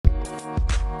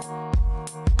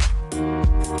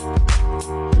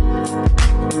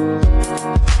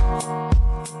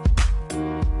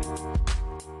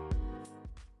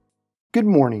Good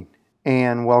morning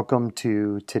and welcome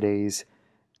to today's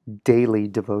daily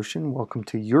devotion. Welcome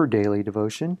to your daily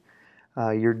devotion,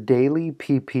 your daily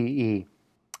PPE.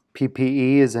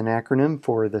 PPE is an acronym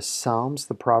for the Psalms,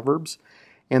 the Proverbs,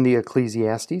 and the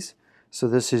Ecclesiastes. So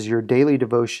this is your daily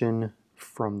devotion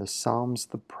from the Psalms,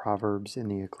 the Proverbs,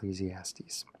 and the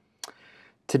Ecclesiastes.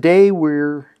 Today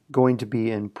we're going to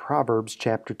be in Proverbs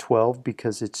chapter 12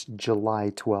 because it's July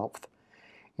 12th.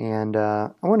 And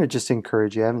I want to just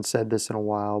encourage you, I haven't said this in a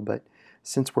while, but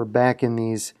since we're back in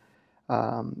these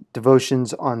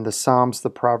devotions on the Psalms, the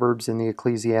Proverbs, and the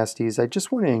Ecclesiastes, I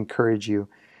just want to encourage you.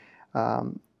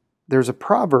 There's a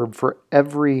proverb for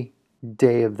every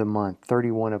day of the month,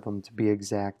 31 of them to be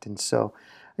exact. And so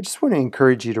I just want to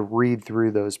encourage you to read through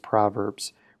those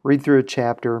proverbs. Read through a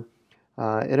chapter.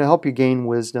 It'll help you gain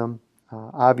wisdom.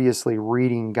 Obviously,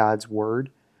 reading God's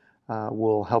Word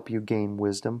will help you gain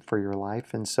wisdom for your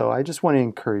life. And so I just want to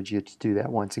encourage you to do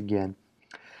that once again.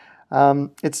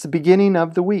 It's the beginning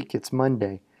of the week. It's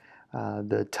Monday.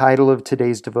 The title of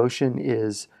today's devotion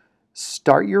is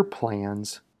Start Your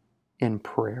Plans in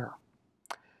Prayer.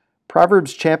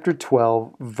 Proverbs chapter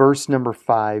 12, verse number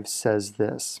 5 says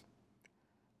this: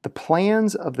 "The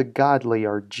plans of the godly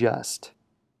are just.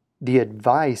 The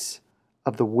advice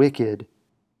of the wicked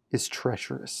is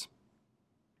treacherous."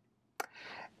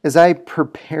 As I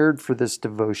prepared for this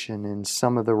devotion and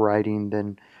some of the writing,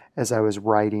 then as I was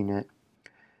writing it,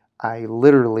 I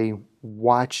literally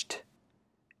watched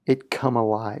it come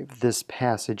alive, this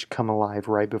passage come alive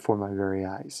right before my very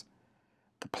eyes.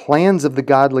 The plans of the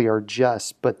godly are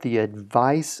just, but the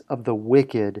advice of the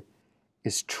wicked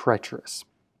is treacherous.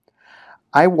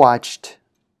 I watched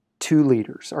two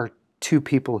leaders, or two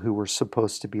people who were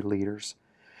supposed to be leaders,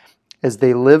 as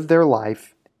they lived their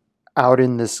life out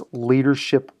in this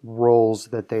leadership roles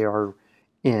that they are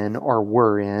in or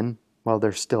were in. Well,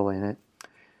 they're still in it.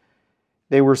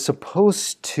 They were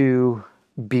supposed to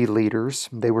be leaders.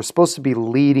 They were supposed to be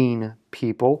leading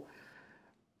people,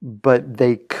 but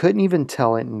they couldn't even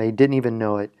tell it and they didn't even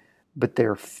know it, but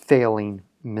they're failing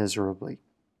miserably.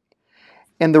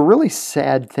 And the really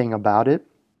sad thing about it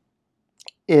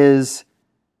is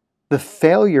the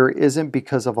failure isn't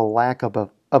because of a lack of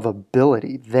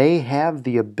ability. They have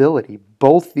the ability,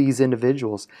 both these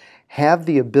individuals have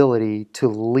the ability to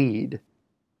lead.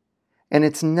 And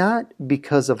it's not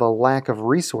because of a lack of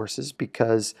resources,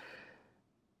 because,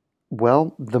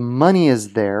 well, the money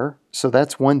is there, so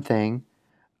that's one thing.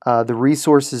 The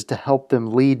resources to help them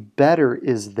lead better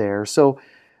is there. So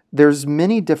there's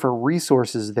many different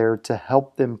resources there to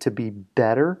help them to be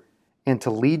better and to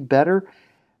lead better.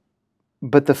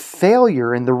 But the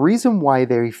failure and the reason why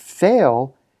they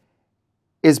fail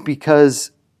is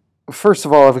because, first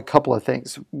of all, of a couple of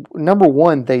things. Number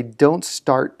one, they don't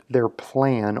start their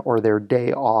plan or their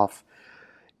day off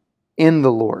in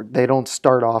the Lord. They don't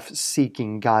start off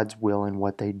seeking God's will in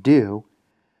what they do.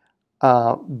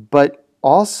 But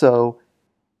also,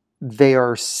 they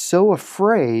are so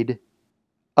afraid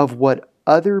of what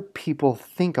other people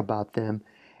think about them,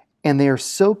 and they are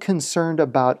so concerned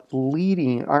about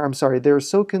they're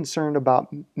so concerned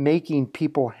about making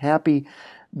people happy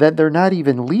that they're not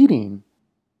even leading,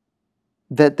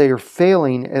 that they are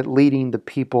failing at leading the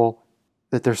people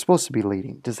that they're supposed to be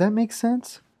leading. Does that make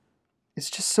sense? It's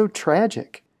just so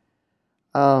tragic.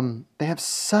 They have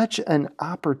such an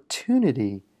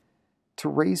opportunity to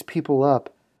raise people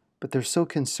up, but they're so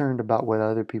concerned about what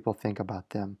other people think about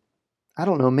them. I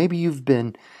don't know, maybe you've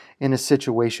been in a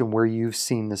situation where you've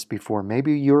seen this before.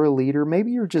 Maybe you're a leader.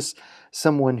 Maybe you're just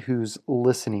someone who's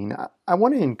listening. I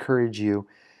want to encourage you,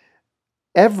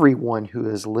 everyone who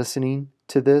is listening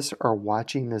to this or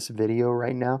watching this video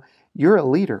right now, you're a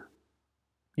leader.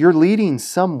 You're leading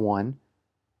someone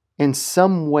in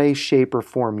some way, shape, or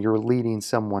form. You're leading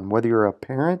someone, whether you're a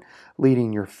parent,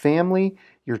 leading your family,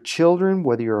 your children,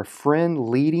 whether you're a friend,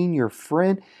 leading your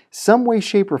friend, some way,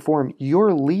 shape, or form,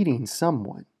 you're leading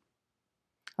someone.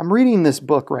 I'm reading this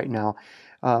book right now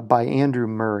by Andrew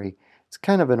Murray. It's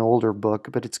kind of an older book,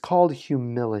 but it's called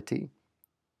Humility.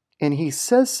 And he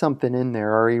says something in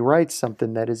there, or he writes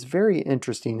something that is very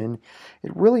interesting, and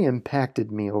it really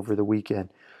impacted me over the weekend.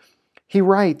 He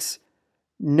writes,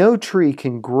 "No tree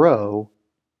can grow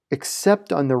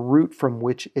except on the root from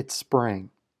which it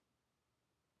sprang."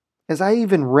 As I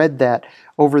even read that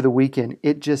over the weekend,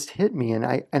 it just hit me, and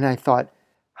I thought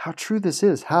how true this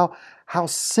is, how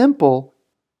simple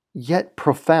yet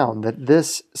profound that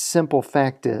this simple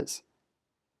fact is.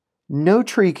 No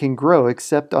tree can grow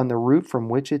except on the root from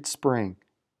which it sprang.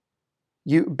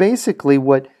 Basically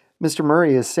what Mr.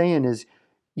 Murray is saying is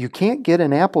you can't get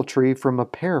an apple tree from a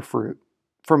pear fruit,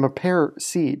 from a pear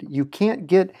seed. You can't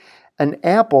get an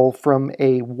apple from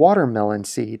a watermelon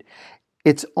seed.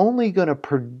 It's only going to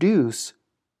produce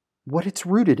what it's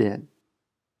rooted in.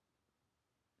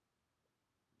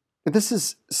 This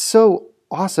is so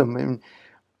awesome. And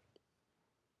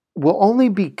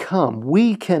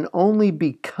we can only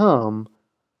become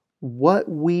what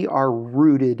we are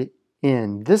rooted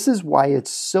in. This is why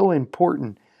it's so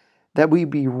important that we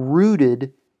be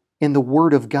rooted in the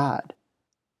Word of God.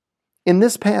 In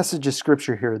this passage of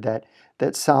Scripture here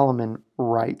that Solomon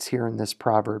writes here in this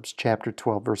Proverbs chapter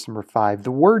 12, verse number 5,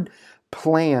 the word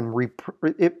plan,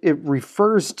 it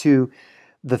refers to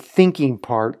the thinking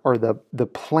part or the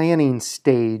planning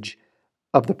stage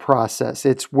of the process.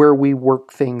 It's where we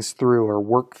work things through or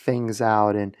work things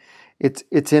out, and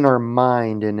it's in our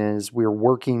mind, and as we're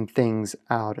working things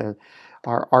out,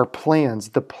 our plans,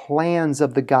 the plans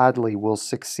of the godly will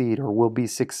succeed or will be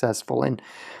successful.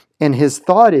 And his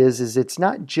thought is it's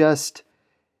not just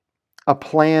a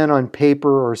plan on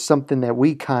paper or something that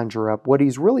we conjure up. What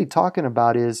he's really talking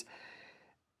about is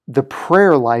the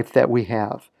prayer life that we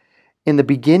have. In the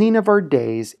beginning of our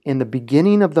days, in the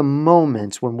beginning of the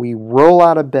moments when we roll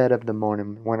out of bed of the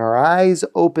morning, when our eyes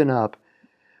open up,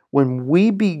 when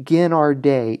we begin our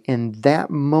day, in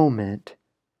that moment,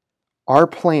 our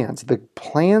plans, the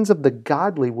plans of the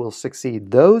godly will succeed.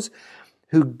 Those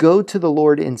who go to the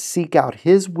Lord and seek out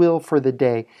His will for the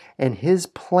day and His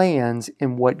plans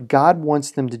and what God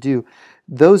wants them to do,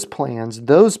 those plans,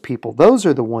 those people, those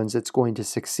are the ones that's going to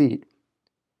succeed.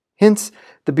 Hence,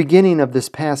 the beginning of this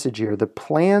passage here, the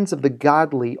plans of the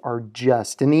godly are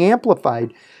just. In the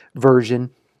Amplified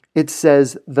Version, it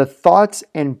says, the thoughts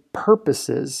and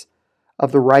purposes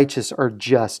of the righteous are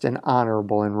just and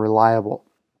honorable and reliable.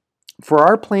 For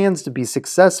our plans to be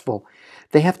successful,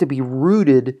 they have to be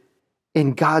rooted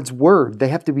in God's Word. They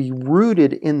have to be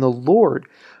rooted in the Lord.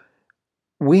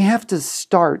 We have to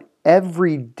start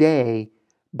every day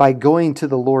by going to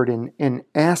the Lord and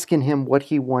asking Him what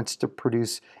He wants to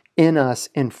produce in us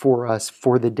and for us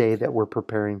for the day that we're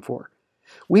preparing for.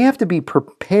 We have to be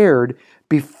prepared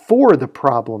before the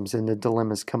problems and the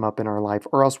dilemmas come up in our life,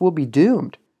 or else we'll be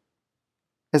doomed.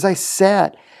 As I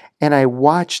sat and I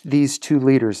watched these two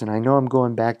leaders, and I know I'm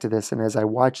going back to this, and as I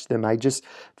watched them, I just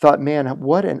thought, man,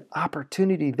 what an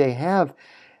opportunity they have.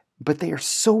 But they are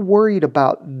so worried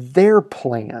about their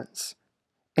plans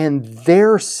and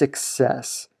their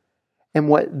success and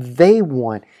what they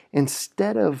want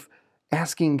instead of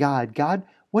asking God, God,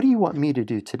 what do you want me to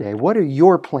do today? What are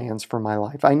your plans for my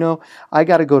life? I know I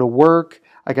got to go to work.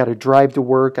 I got to drive to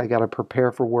work. I got to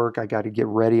prepare for work. I got to get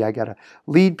ready. I got to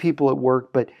lead people at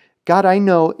work. But God, I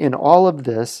know in all of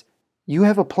this, you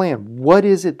have a plan. What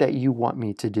is it that you want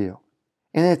me to do?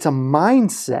 And it's a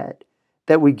mindset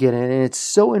that we get in, and it's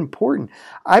so important.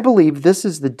 I believe this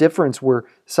is the difference where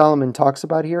Solomon talks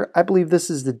about here. I believe this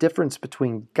is the difference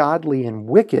between godly and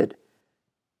wicked.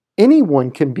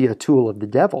 Anyone can be a tool of the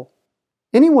devil.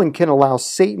 Anyone can allow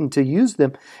Satan to use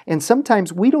them, and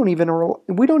sometimes we don't even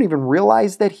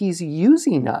realize that he's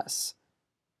using us.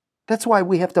 That's why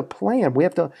we have to plan. We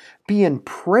have to be in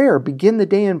prayer, begin the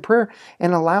day in prayer,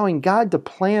 and allowing God to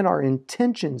plan our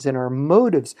intentions and our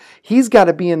motives. He's got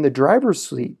to be in the driver's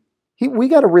seat. We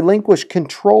got to relinquish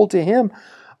control to Him,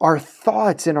 our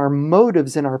thoughts and our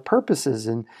motives and our purposes.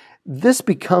 And this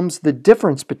becomes the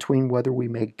difference between whether we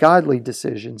make godly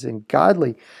decisions and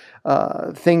godly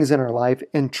things in our life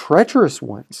and treacherous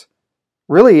ones.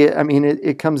 Really, I mean,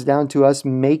 it comes down to us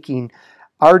making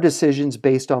our decisions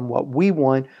based on what we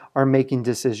want or making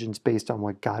decisions based on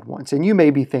what God wants. And you may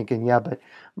be thinking, yeah, but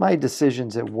my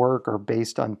decisions at work are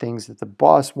based on things that the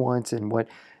boss wants and what...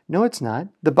 No, it's not.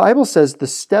 The Bible says the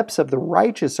steps of the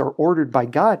righteous are ordered by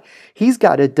God. He's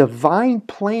got a divine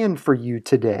plan for you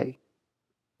today.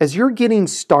 As you're getting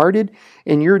started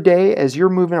in your day, as you're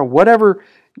moving on,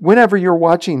 whenever you're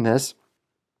watching this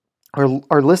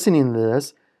or listening to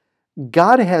this,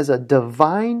 God has a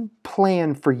divine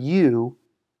plan for you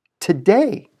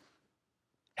today.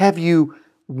 Have you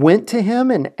went to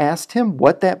Him and asked Him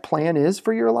what that plan is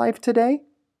for your life today?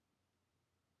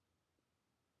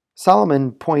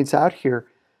 Solomon points out here,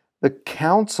 the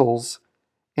counsels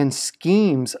and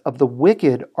schemes of the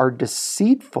wicked are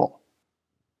deceitful.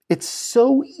 It's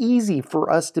so easy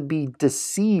for us to be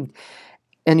deceived.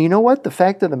 And you know what? The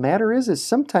fact of the matter is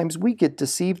sometimes we get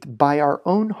deceived by our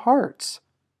own hearts.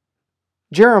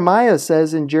 Jeremiah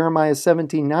says in Jeremiah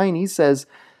 17:9, he says,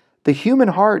 the human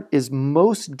heart is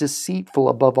most deceitful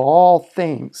above all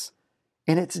things,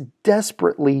 and it's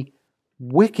desperately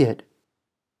wicked.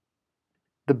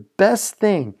 The best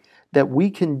thing that we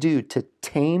can do to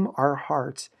tame our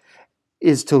hearts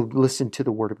is to listen to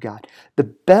the Word of God. The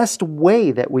best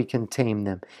way that we can tame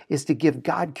them is to give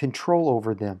God control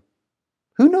over them.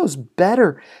 Who knows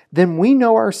better than we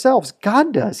know ourselves?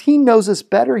 God does. He knows us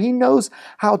better. He knows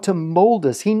how to mold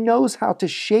us. He knows how to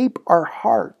shape our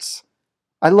hearts.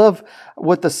 I love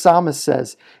what the psalmist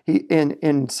says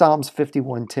in Psalms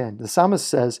 51:10. The psalmist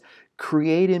says,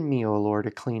 "Create in me, O Lord,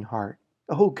 a clean heart.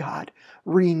 Oh God,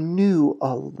 renew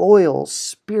a loyal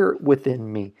spirit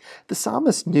within me." The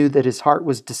psalmist knew that his heart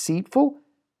was deceitful.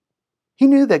 He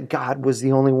knew that God was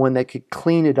the only one that could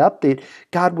clean it up, that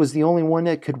God was the only one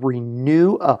that could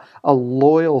renew a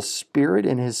loyal spirit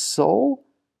in his soul.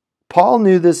 Paul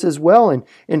knew this as well.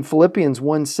 In Philippians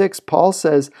 1:6, Paul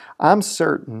says, "I'm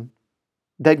certain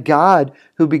that God,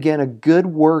 who began a good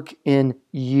work in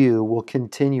you, will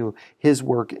continue his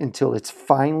work until it's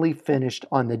finally finished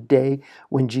on the day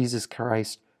when Jesus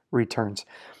Christ returns."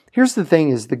 Here's the thing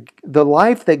is the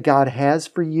life that God has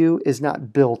for you is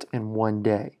not built in one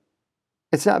day.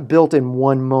 It's not built in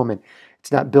one moment.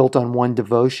 It's not built on one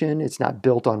devotion. It's not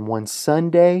built on one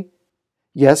Sunday.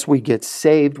 Yes, we get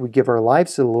saved, we give our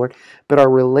lives to the Lord, but our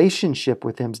relationship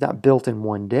with him is not built in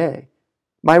one day.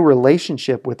 My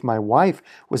relationship with my wife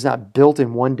was not built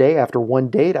in one day. After one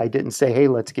date, I didn't say, "Hey,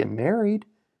 let's get married."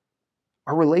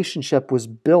 Our relationship was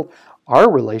built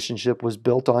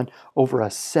on over a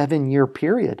 7-year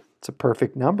period. It's a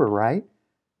perfect number, right?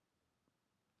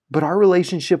 But our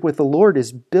relationship with the Lord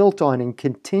is built on and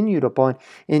continued upon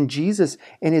in Jesus.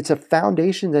 And it's a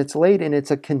foundation that's laid, and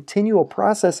it's a continual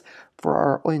process for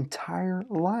our entire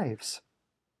lives.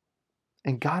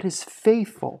 And God is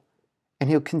faithful. And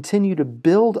he'll continue to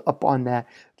build upon that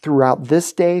throughout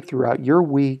this day, throughout your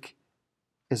week,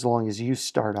 as long as you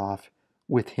start off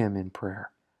with him in prayer.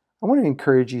 I want to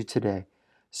encourage you today.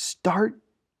 Start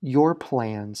your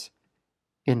plans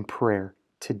in prayer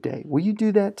today. Will you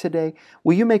do that today?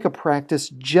 Will you make a practice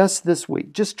just this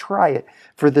week? Just try it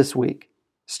for this week.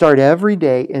 Start every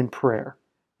day in prayer.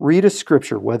 Read a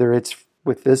scripture, whether it's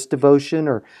with this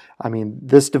devotion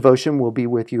this devotion will be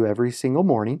with you every single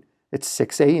morning. It's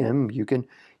 6 a.m. You can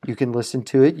listen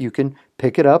to it. You can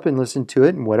pick it up and listen to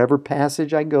it. And whatever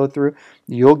passage I go through,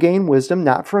 you'll gain wisdom,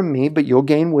 not from me, but you'll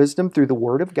gain wisdom through the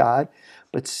Word of God.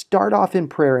 But start off in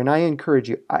prayer, and I encourage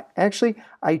you.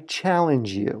 I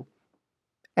challenge you.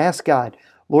 Ask God,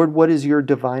 "Lord, what is your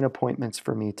divine appointments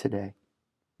for me today?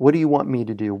 What do you want me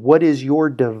to do? What is your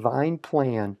divine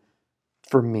plan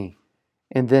for me?"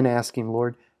 And then ask him,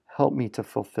 "Lord, help me to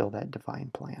fulfill that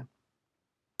divine plan."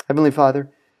 Heavenly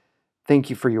Father, thank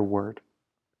you for your word.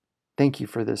 Thank you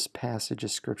for this passage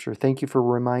of Scripture. Thank you for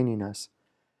reminding us,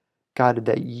 God,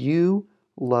 that you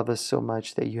love us so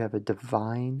much that you have a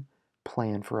divine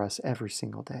plan for us every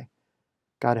single day.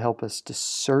 God, help us to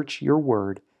search your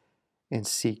word and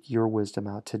seek your wisdom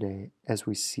out today as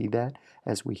we see that,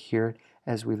 as we hear it,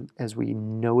 as we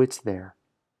know it's there.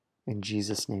 In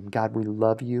Jesus' name, God, we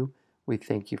love you. We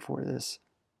thank you for this.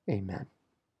 Amen.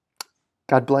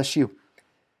 God bless you.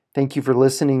 Thank you for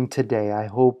listening today. I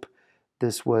hope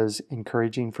this was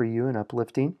encouraging for you and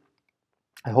uplifting.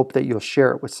 I hope that you'll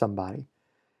share it with somebody.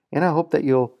 And I hope that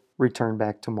you'll return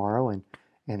back tomorrow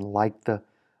and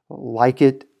like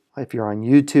it. If you're on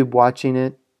YouTube watching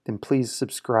it, then please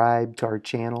subscribe to our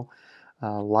channel.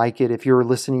 Like it. If you're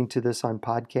listening to this on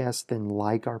podcast, then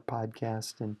like our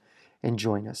podcast and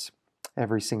join us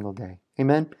every single day.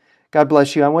 Amen. God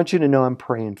bless you. I want you to know I'm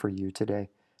praying for you today,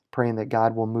 praying that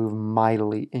God will move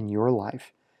mightily in your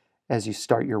life as you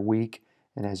start your week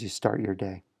and as you start your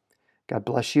day. God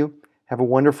bless you. Have a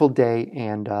wonderful day,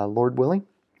 and Lord willing,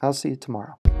 I'll see you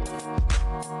tomorrow.